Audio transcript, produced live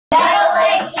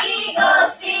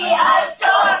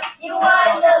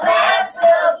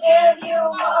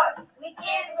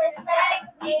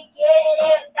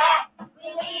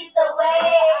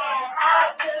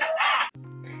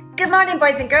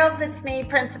boys and girls, it's me,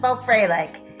 Principal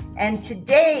Freilich, and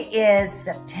today is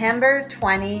September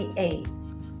 28th,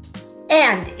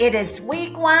 and it is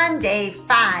week 1, day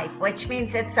 5, which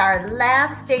means it's our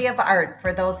last day of art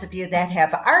for those of you that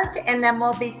have art, and then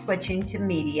we'll be switching to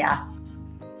media.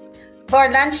 For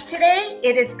lunch today,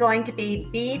 it is going to be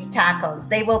beef tacos.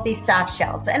 They will be soft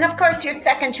shells, and of course, your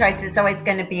second choice is always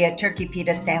going to be a turkey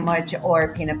pita sandwich or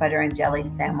a peanut butter and jelly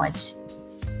sandwich.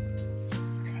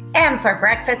 And for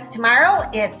breakfast tomorrow,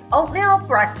 it's oatmeal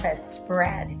breakfast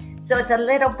bread. So it's a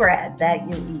little bread that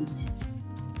you eat.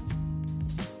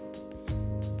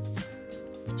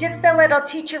 Just a little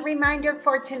teacher reminder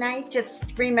for tonight.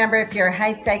 Just remember, if you're a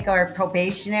high psych or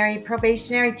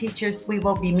probationary teachers, we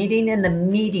will be meeting in the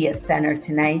media center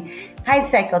tonight.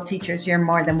 High cycle teachers, you're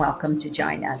more than welcome to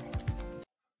join us.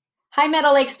 Hi,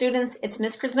 Meadow Lake students. It's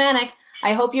Miss Krismanek.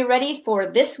 I hope you're ready for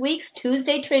this week's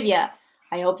Tuesday Trivia.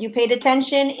 I hope you paid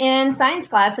attention in science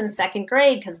class in 2nd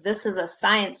grade because this is a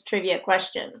science trivia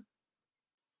question.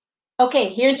 Okay,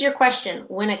 here's your question.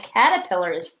 When a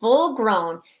caterpillar is full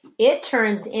grown, it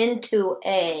turns into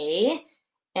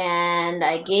and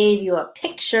I gave you a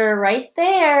picture right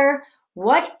there.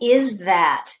 What is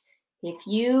that? If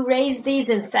you raised these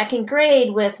in 2nd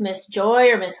grade with Miss Joy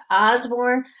or Miss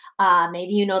Osborne,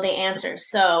 maybe you know the answer.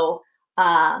 So,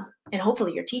 and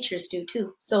hopefully your teachers do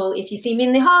too. So if you see me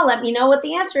in the hall, let me know what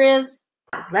the answer is.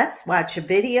 Let's watch a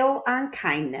video on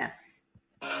kindness.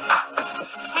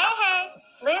 Hey,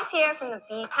 Liz here from the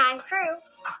Be Kind crew.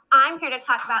 I'm here to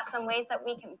talk about some ways that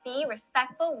we can be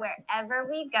respectful wherever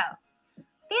we go.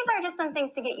 These are just some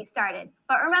things to get you started.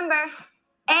 But remember,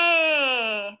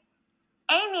 A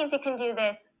means you can do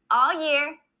this all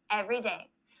year, every day.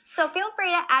 So feel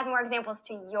free to add more examples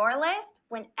to your list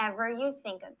whenever you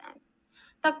think of them.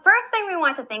 The first thing we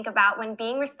want to think about when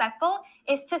being respectful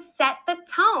is to set the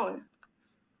tone.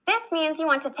 This means you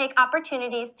want to take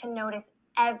opportunities to notice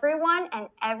everyone and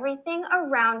everything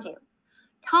around you.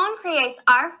 Tone creates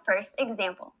our first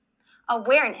example.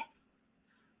 Awareness.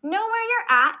 Know where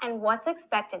you're at and what's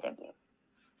expected of you.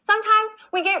 Sometimes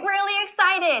we get really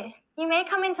excited. You may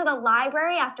come into the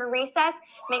library after recess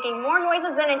making more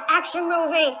noises than an action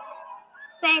movie,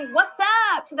 saying "what's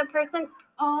up" to the person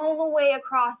all the way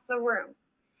across the room.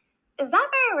 Is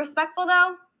that very respectful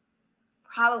though?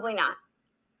 Probably not.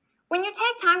 When you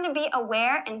take time to be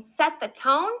aware and set the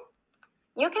tone,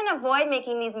 you can avoid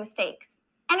making these mistakes,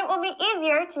 and it will be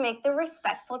easier to make the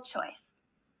respectful choice.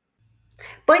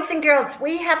 Boys and girls,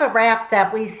 we have a rap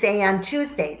that we say on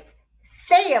Tuesdays.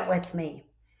 Say it with me.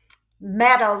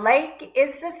 Meadow Lake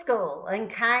is the school and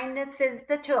kindness is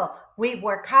the tool. We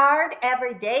work hard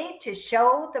every day to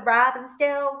show the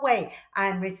Robbinsdale way.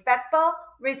 I'm respectful,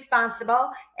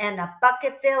 responsible, and a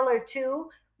bucket fill or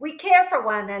two. We care for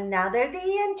one another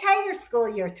the entire school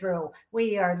year through.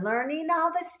 We are learning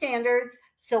all the standards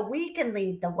so we can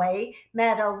lead the way.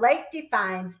 Meadow Lake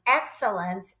defines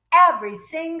excellence every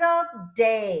single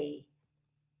day.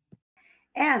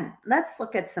 And let's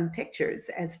look at some pictures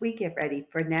as we get ready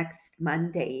for next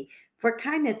Monday for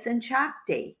Kindness and Chalk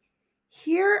Day.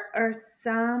 Here are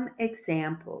some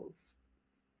examples.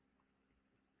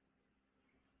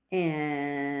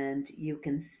 And you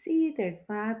can see there's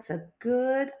lots of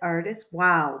good artists.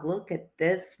 Wow, look at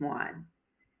this one.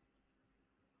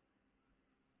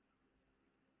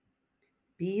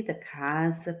 Be the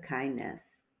cause of kindness.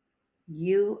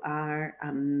 You are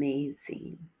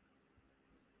amazing.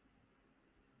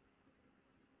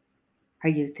 Are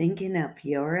you thinking of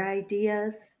your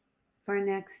ideas for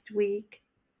next week?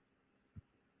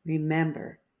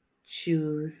 Remember,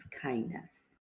 choose kindness.